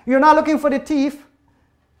crucified. You're not looking for the thief.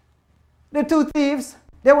 The two thieves,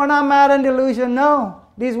 they were not mad and delusion. No,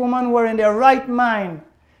 these women were in their right mind.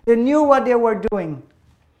 They knew what they were doing.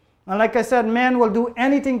 And like I said, men will do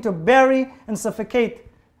anything to bury and suffocate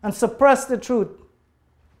and suppress the truth.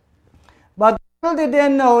 But little did they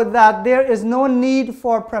know that there is no need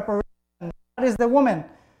for preparation. That is the woman.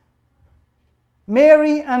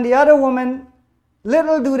 Mary and the other woman,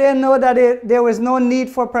 little do they know that there was no need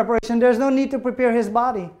for preparation. There's no need to prepare his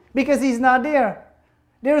body because he's not there.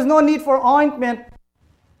 There is no need for ointment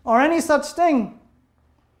or any such thing.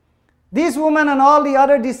 These women and all the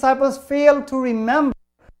other disciples failed to remember.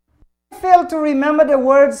 They failed to remember the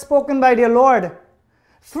words spoken by their Lord.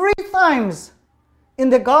 3 times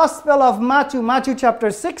in the Gospel of Matthew, Matthew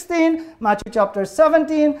chapter 16, Matthew chapter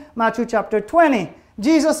 17, Matthew chapter 20,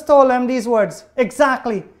 Jesus told them these words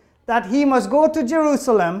exactly, that he must go to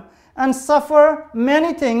Jerusalem and suffer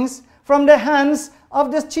many things from the hands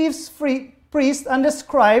of the chief priests and the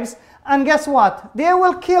scribes, and guess what? They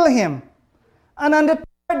will kill him. And on the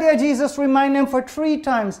third day, Jesus reminded them for 3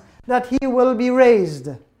 times that he will be raised.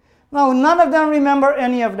 Now, none of them remember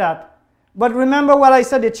any of that. But remember what I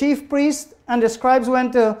said, the chief priests and the scribes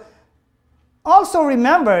went to... Also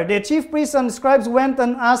remember, the chief priests and the scribes went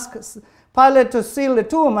and asked Pilate to seal the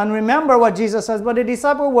tomb, and remember what Jesus says. But the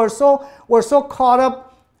disciples were so caught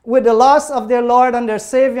up with the loss of their Lord and their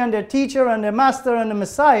Savior and their teacher and their Master and the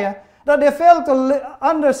Messiah that they fail to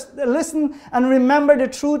listen and remember the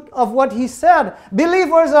truth of what he said.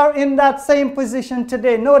 Believers are in that same position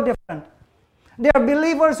today, no different. There are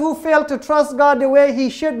believers who fail to trust God the way he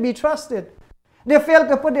should be trusted. They fail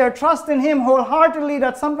to put their trust in him wholeheartedly,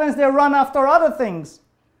 that sometimes they run after other things.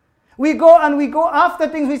 We go after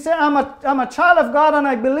things. We say, I'm a child of God and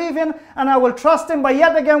I believe him and I will trust him. But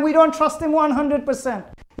yet again, we don't trust him 100%.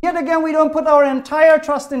 Yet again, we don't put our entire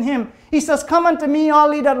trust in him. He says, come unto me,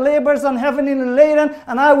 all ye that labors and heavily laden,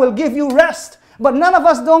 and I will give you rest. But none of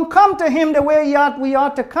us don't come to him the way we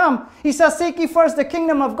ought to come. He says, seek ye first the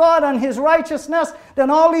kingdom of God and his righteousness, then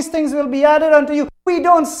all these things will be added unto you. We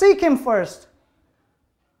don't seek him first.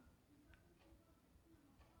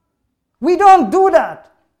 We don't do that.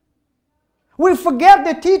 We forget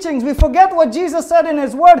the teachings. We forget what Jesus said in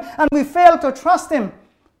his word, and we fail to trust him.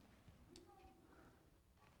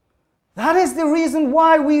 That is the reason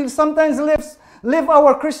why we sometimes live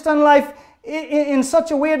our Christian life in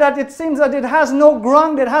such a way that it seems that it has no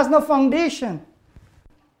ground, it has no foundation.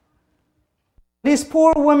 These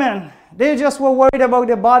poor women, they just were worried about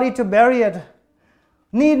the body to bury it.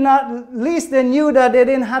 At least they knew that they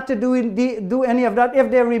didn't have to do any of that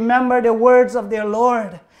if they remember the words of their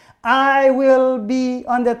Lord. On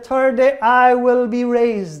the third day, I will be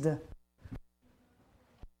raised.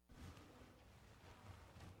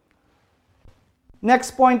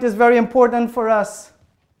 Next point is very important for us.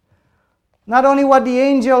 Not only what the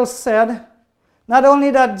angels said, not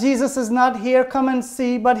only that Jesus is not here, come and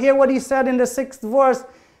see, but hear what he said in the 6th verse,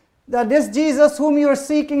 that this Jesus whom you are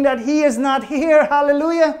seeking, that he is not here.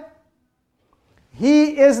 Hallelujah.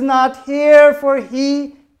 He is not here, for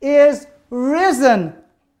he is risen.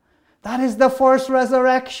 That is the first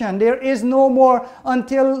resurrection. There is no more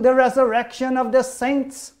until the resurrection of the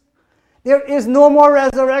saints. There is no more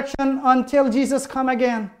resurrection until Jesus come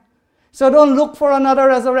again. So don't look for another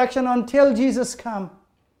resurrection until Jesus come.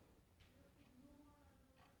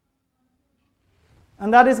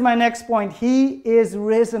 And that is my next point. He is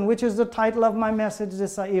risen, which is the title of my message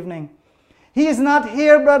this evening. He is not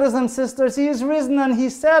here, brothers and sisters. He is risen, and he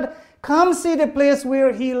said, come see the place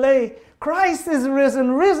where he lay. Christ is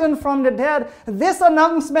risen from the dead. This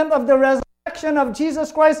announcement of the resurrection of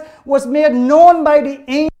Jesus Christ was made known by the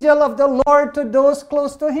angel of the Lord to those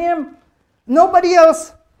close to him. Nobody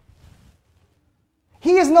else.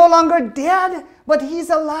 He is no longer dead, but he's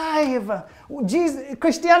alive.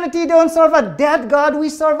 Christianity don't serve a dead God, we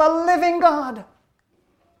serve a living God.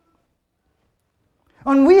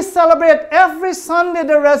 And we celebrate every Sunday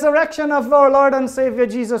the resurrection of our Lord and Savior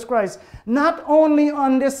Jesus Christ. Not only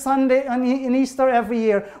on this Sunday and in Easter every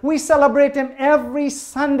year. We celebrate him every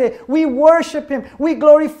Sunday. We worship him. We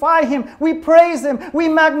glorify him. We praise him. We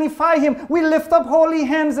magnify him. We lift up holy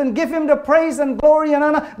hands and give him the praise and glory and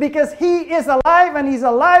honor because he is alive and he's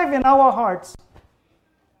alive in our hearts.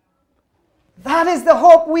 That is the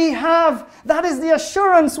hope we have. That is the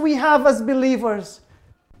assurance we have as believers.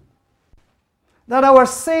 That our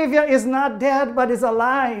Savior is not dead but is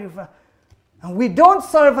alive. And we don't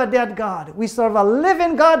serve a dead God. We serve a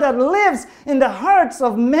living God that lives in the hearts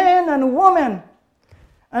of men and women.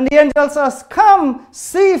 And the angel says, come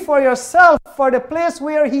see for yourself, for the place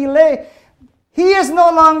where he lay. He is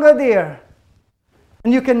no longer there.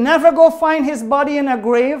 And you can never go find his body in a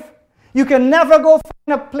grave. You can never go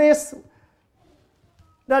find a place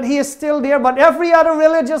that he is still there. But every other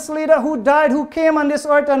religious leader who died, who came on this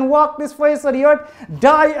earth and walked this face of the earth,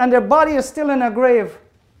 died and their body is still in a grave.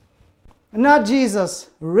 Not Jesus,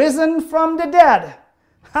 risen from the dead.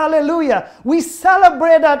 Hallelujah. We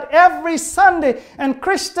celebrate that every Sunday, and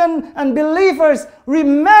Christian and believers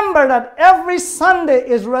remember that every Sunday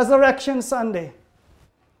is Resurrection Sunday.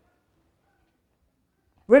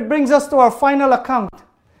 Which brings us to our final account.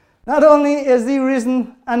 Not only is he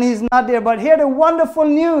risen and he's not there, but hear the wonderful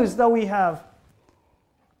news that we have.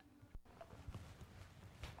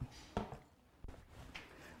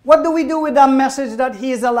 What do we do with that message that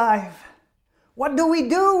he is alive? What do we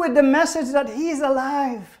do with the message that he is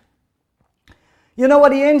alive? You know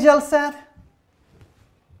what the angel said?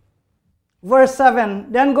 Verse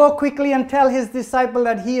 7, then go quickly and tell his disciple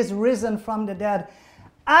that he is risen from the dead.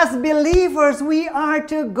 As believers, we are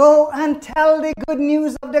to go and tell the good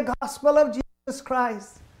news of the gospel of Jesus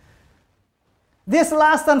Christ. This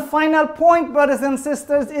last and final point, brothers and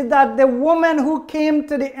sisters, is that the women who came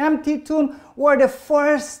to the empty tomb were the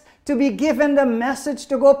first to be given the message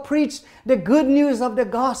to go preach the good news of the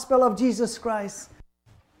gospel of Jesus Christ.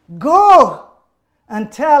 Go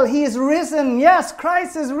and tell he is risen. Yes,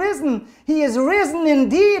 Christ is risen. He is risen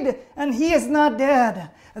indeed, and he is not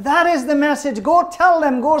dead. That is the message. Go tell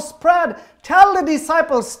them, go spread, tell the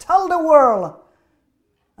disciples, tell the world.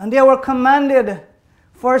 And they were commanded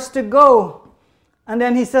first to go. And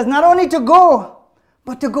then he says, not only to go,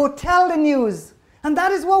 but to go tell the news. And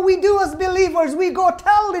that is what we do as believers. We go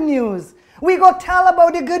tell the news. We go tell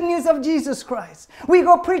about the good news of Jesus Christ. We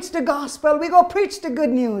go preach the gospel. We go preach the good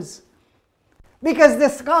news. Because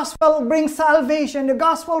this gospel brings salvation. The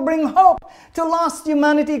gospel brings hope to lost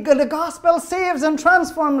humanity. The gospel saves and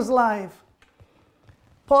transforms life.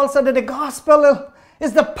 Paul said that the gospel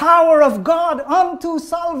is the power of God unto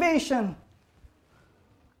salvation.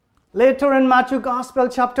 Later in Matthew Gospel,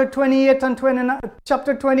 chapter 28 and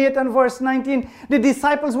verse 19, the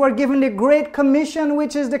disciples were given the Great Commission,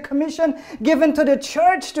 which is the commission given to the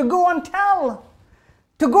church to go and tell,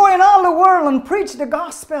 to go in all the world and preach the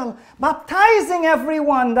gospel, baptizing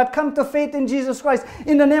everyone that come to faith in Jesus Christ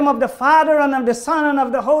in the name of the Father and of the Son and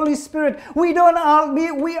of the Holy Spirit. We are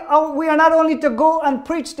not only to go and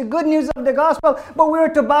preach the good news of the gospel, but we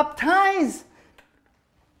are to baptize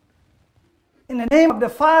in the name of the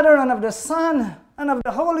Father and of the Son and of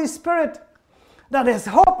the Holy Spirit. That is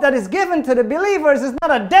hope that is given to the believers is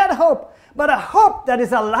not a dead hope, but a hope that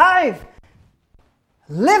is alive.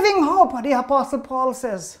 Living hope, the Apostle Paul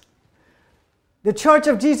says. The Church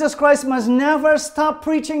of Jesus Christ must never stop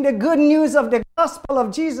preaching the good news of the gospel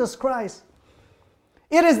of Jesus Christ.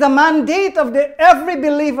 It is the mandate of every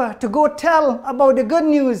believer to go tell about the good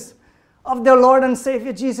news of the Lord and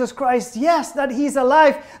Savior Jesus Christ. Yes, that He's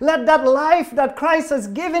alive. Let that life that Christ has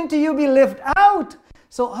given to you be lived out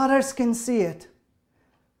so others can see it.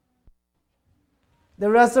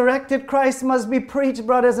 The resurrected Christ must be preached,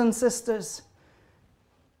 brothers and sisters.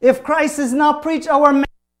 If Christ is not preached, our message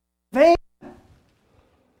is vain.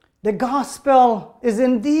 The gospel is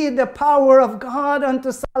indeed the power of God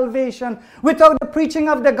unto salvation. Without the preaching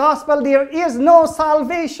of the gospel, there is no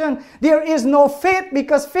salvation. There is no faith,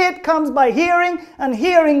 because faith comes by hearing, and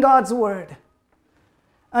hearing God's word.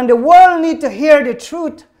 And the world needs to hear the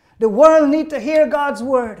truth. The world needs to hear God's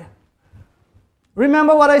word.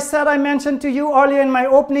 Remember what I mentioned to you earlier in my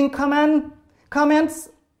opening comments?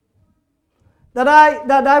 That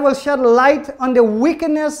I will shed light on the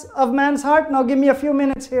wickedness of man's heart. Now give me a few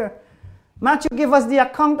minutes here. Matthew give us the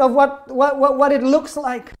account of what it looks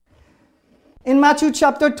like. In Matthew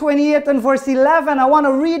chapter 28 and verse 11, I want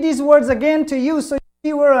to read these words again to you so you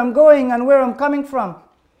see where I'm going and where I'm coming from.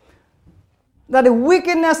 That the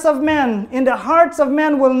wickedness of men in the hearts of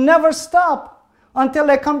men will never stop until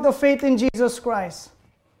they come to faith in Jesus Christ.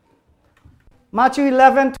 Matthew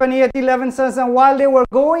 28:11 says, and while they were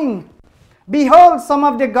going, behold, some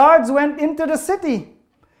of the guards went into the city.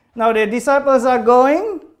 Now the disciples are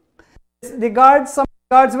going. Some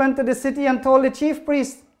guards went to the city and told the chief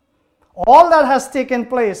priests all that has taken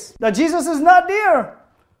place, that Jesus is not there.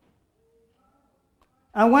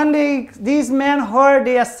 And when these men heard,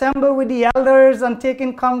 they assembled with the elders and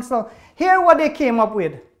taking counsel. Hear what they came up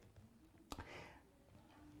with.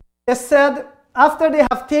 They said, after they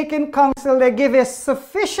have taken counsel, they give a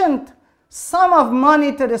sufficient sum of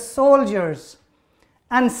money to the soldiers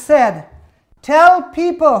and said, tell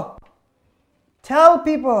people,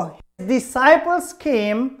 his disciples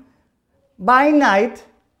came by night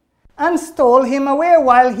and stole him away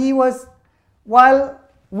while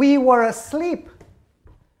we were asleep.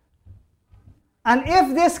 And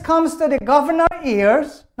if this comes to the governor's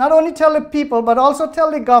ears, not only tell the people, but also tell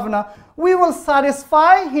the governor, we will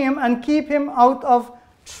satisfy him and keep him out of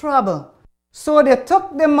trouble. So they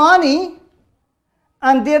took the money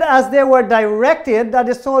and did as they were directed, that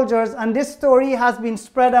the soldiers, and this story has been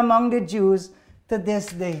spread among the Jews to this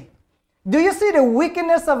day. Do you see the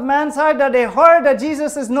wickedness of man's heart, that they heard that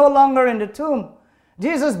Jesus is no longer in the tomb?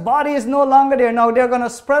 Jesus' body is no longer there. Now they're going to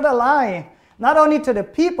spread a lie, not only to the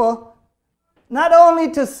people, not only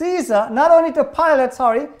to Caesar, not only to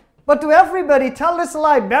Pilate, but to everybody. Tell this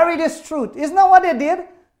lie, bury this truth. Isn't that what they did?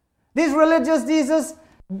 These religious Jesus,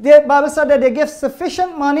 the Bible said that they give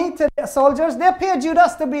sufficient money to the soldiers. They paid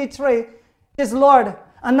Judas to betray his Lord.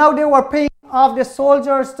 And now they were paying off the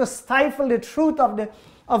soldiers to stifle the truth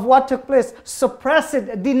of what took place. Suppress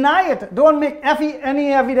it, deny it. Don't make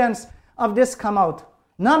any evidence of this come out.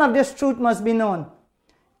 None of this truth must be known.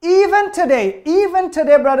 Even today,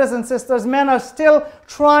 brothers and sisters, men are still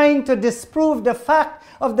trying to disprove the fact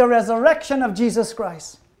of the resurrection of Jesus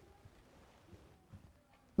Christ.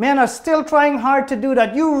 Men are still trying hard to do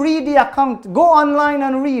that. You read the account. Go online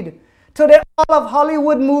and read. Today, all of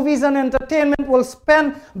Hollywood movies and entertainment will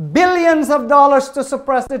spend billions of dollars to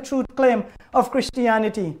suppress the truth claim of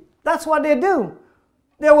Christianity. That's what they do.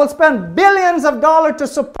 They will spend billions of dollars to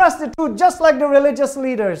suppress the truth, just like the religious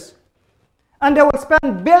leaders. And they will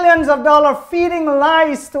spend billions of dollars feeding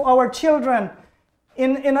lies to our children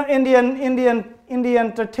in the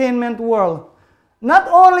entertainment world. Not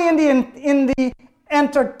only in the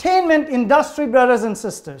entertainment industry, brothers and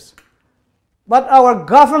sisters, but our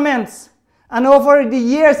governments, and over the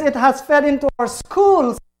years it has fed into our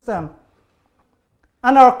school system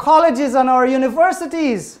and our colleges and our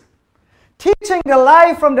universities, teaching the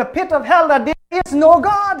lie from the pit of hell that there is no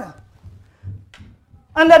God,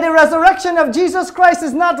 and that the resurrection of Jesus Christ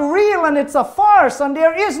is not real and it's a farce and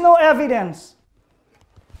there is no evidence.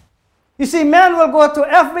 You see, men will go to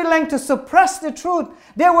every length to suppress the truth.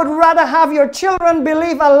 They would rather have your children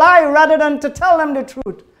believe a lie rather than to tell them the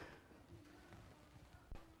truth.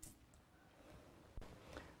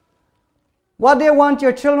 What they want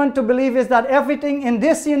your children to believe is that everything in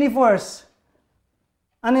this universe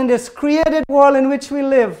and in this created world in which we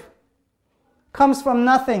live comes from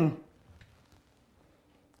nothing.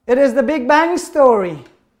 It is the Big Bang story.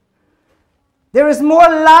 There is more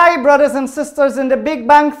lie, brothers and sisters, in the Big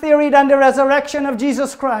Bang theory than the resurrection of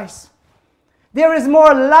Jesus Christ. There is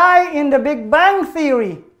more lie in the Big Bang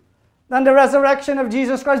theory than the resurrection of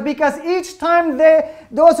Jesus Christ, because each time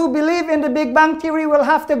those who believe in the Big Bang theory will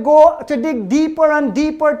have to go to dig deeper and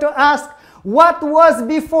deeper to ask what was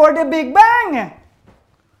before the Big Bang.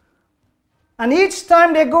 And each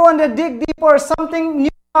time they go and they dig deeper, something new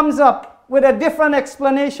comes up with a different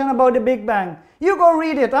explanation about the Big Bang. You go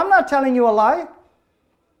read it. I'm not telling you a lie.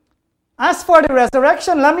 As for the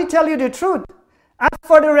resurrection, let me tell you the truth. As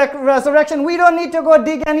for the resurrection, we don't need to go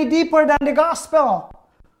dig any deeper than the gospel.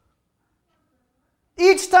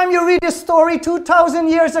 Each time you read a story 2,000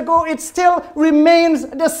 years ago, it still remains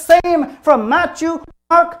the same from Matthew,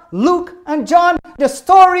 Mark, Luke, and John. The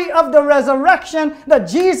story of the resurrection, that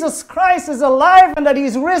Jesus Christ is alive and that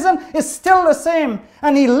He's risen, is still the same.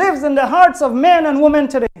 And He lives in the hearts of men and women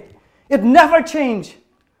today. It never changed.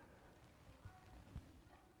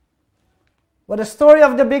 But the story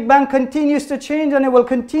of the Big Bang continues to change, and it will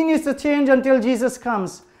continue to change until Jesus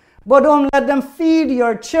comes. But don't let them feed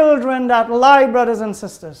your children that lie, brothers and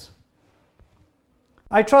sisters.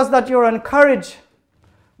 I trust that you're encouraged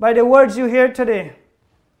by the words you hear today.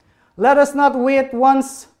 Let us not wait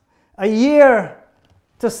once a year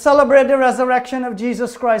to celebrate the resurrection of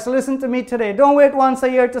Jesus Christ. Listen to me today. Don't wait once a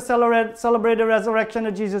year to celebrate the resurrection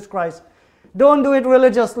of Jesus Christ. Don't do it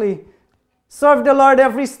religiously. Serve the Lord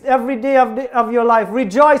every day of your life.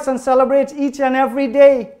 Rejoice and celebrate each and every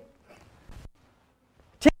day.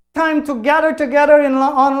 Take time to gather together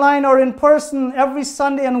online or in person every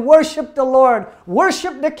Sunday and worship the Lord.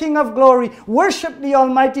 Worship the King of Glory. Worship the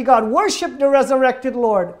Almighty God. Worship the resurrected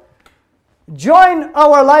Lord. Join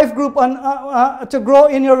our life group to grow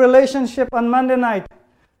in your relationship on Monday night.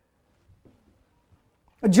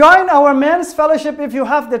 Join our men's fellowship if you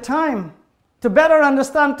have the time to better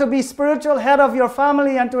understand, to be spiritual head of your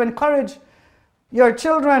family and to encourage your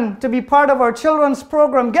children to be part of our children's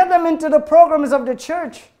program. Get them into the programs of the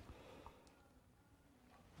church,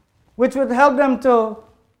 which would help them to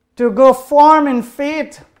go form in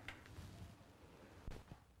faith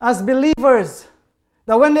as believers.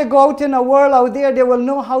 That when they go out in the world out there, they will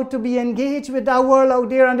know how to be engaged with that world out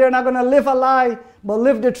there, and they're not going to live a lie, but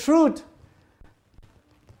live the truth.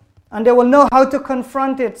 And they will know how to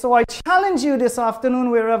confront it. So I challenge you this afternoon,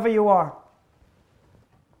 wherever you are.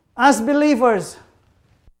 As believers,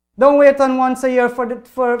 don't wait on once a year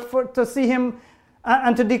to see Him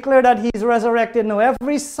and to declare that He's resurrected. No,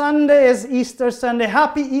 every Sunday is Easter Sunday.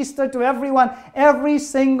 Happy Easter to everyone. Every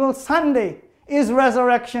single Sunday is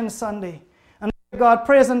Resurrection Sunday. God,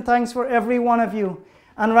 praise and thanks for every one of you.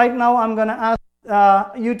 And right now I'm going to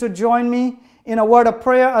ask you to join me in a word of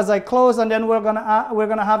prayer as I close, and then we're going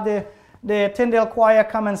to have the Tyndale choir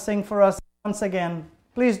come and sing for us once again.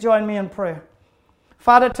 Please join me in prayer.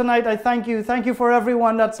 Father, tonight I thank you. Thank you for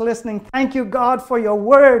everyone that's listening. Thank you, God, for your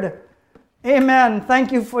word. Amen.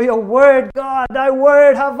 Thank you for your word, God. Thy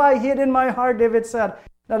word have I hid in my heart, David said,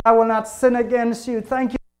 that I will not sin against you.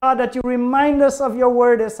 Thank you, God, that you remind us of your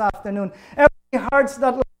word this afternoon. Hearts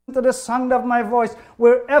that listen to the sound of my voice,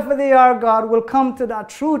 wherever they are, God, will come to that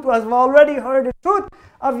truth, as we've already heard the truth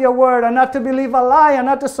of your word, and not to believe a lie and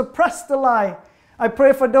not to suppress the lie. I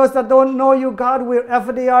pray for those that don't know you, God,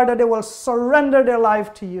 wherever they are, that they will surrender their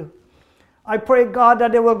life to you. I pray, God,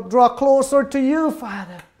 that they will draw closer to you,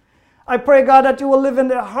 Father. I pray, God, that you will live in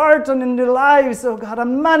their hearts and in their lives, oh God,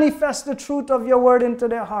 and manifest the truth of your word into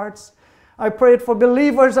their hearts. I pray for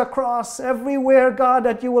believers across everywhere, God,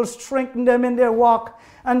 that you will strengthen them in their walk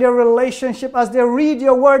and their relationship as they read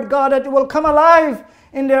your word, God, that it will come alive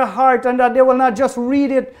in their heart, and that they will not just read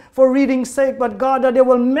it for reading's sake, but God, that they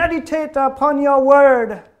will meditate upon your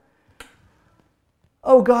word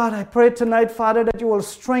Oh God, I pray tonight, Father, that you will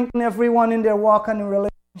strengthen everyone in their walk and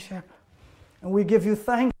relationship. And we give you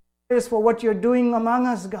thanks for what you're doing among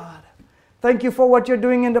us, God. Thank you for what you're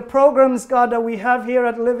doing in the programs, God, that we have here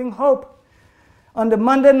at Living Hope. On the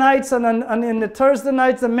Monday nights and in the Thursday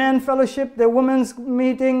nights, the men fellowship, the women's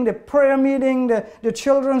meeting, the prayer meeting, the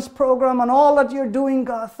children's program, and all that you're doing,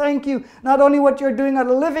 God. Thank you. Not only what you're doing at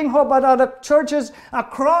Living Hope, but at the churches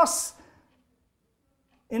across,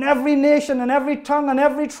 in every nation, and every tongue, and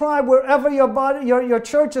every tribe, wherever your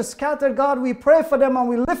church is scattered, God, we pray for them and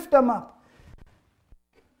we lift them up.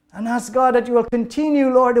 And ask, God, that you will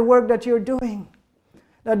continue, Lord, the work that you're doing.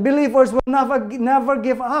 That believers will never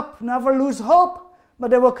give up, never lose hope,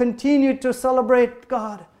 but they will continue to celebrate,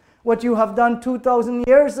 God, what you have done 2,000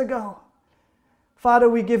 years ago. Father,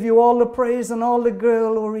 we give you all the praise and all the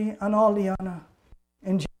glory and all the honor.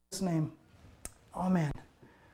 In Jesus' name, amen.